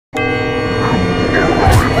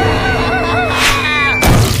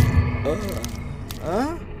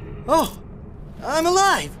Oh, I'm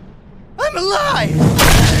alive! I'm alive!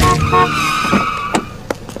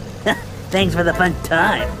 Thanks for the fun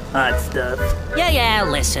time, hot stuff. Yeah,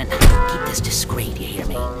 listen. Keep this discreet, you hear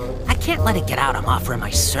me? I can't let it get out I'm offering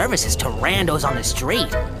my services to randos on the street.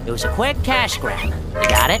 It was a quick cash grab. You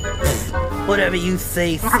got it? Whatever you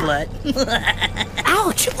say, slut.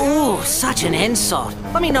 Ouch! Ooh, such an insult.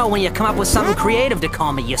 Let me know when you come up with something creative to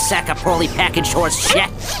call me, you sack of poorly packaged horse shit.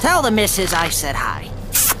 Tell the missus I said hi.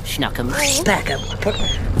 Schnuckum. Back up. Put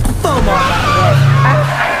foam on my head.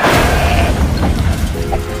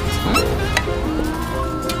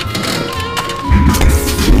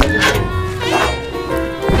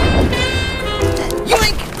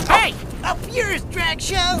 Hey! Up yours, drag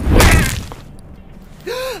show!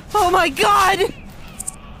 Oh my god!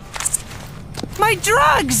 My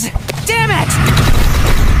drugs! Damn it!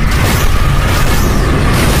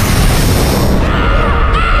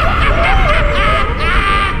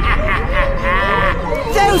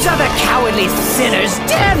 Those other cowardly sinners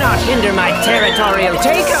dare not hinder my territorial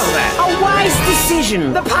takeover! A wise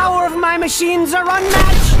decision! The power of my machines are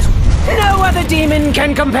unmatched! No other demon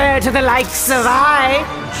can compare to the likes of I!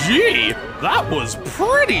 Gee, that was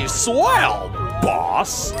pretty swell,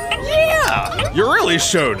 boss. Yeah, you really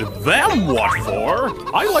showed them what for.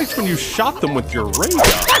 I liked when you shot them with your ray gun.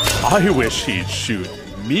 I wish he'd shoot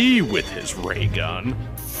me with his ray gun.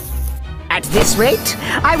 At this rate,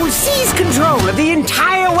 I will seize control of the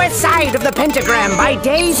entire west side of the pentagram by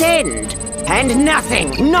day's end. And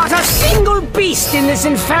nothing, not a single beast in this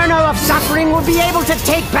inferno of suffering will be able to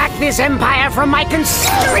take back this empire from my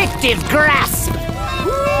constrictive grasp.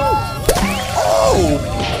 Oh,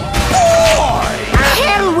 boy!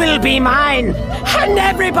 Hell will be mine, and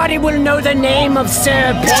everybody will know the name of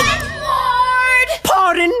Sir Lord!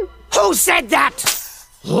 Pardon? Who said that?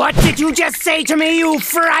 What did you just say to me, you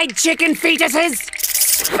fried chicken fetuses?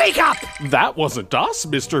 Speak up! That wasn't us,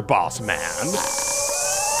 Mr. Boss Man.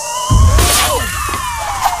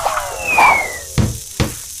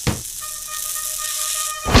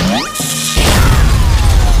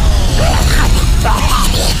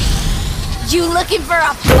 You looking for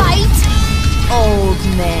a fight? Old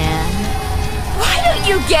man. Why don't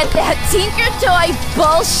you get that Tinker Toy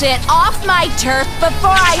bullshit off my turf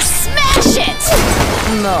before I smash it?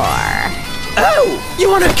 More. Oh, you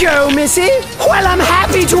wanna go, Missy? Well, I'm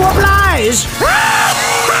happy to oblige.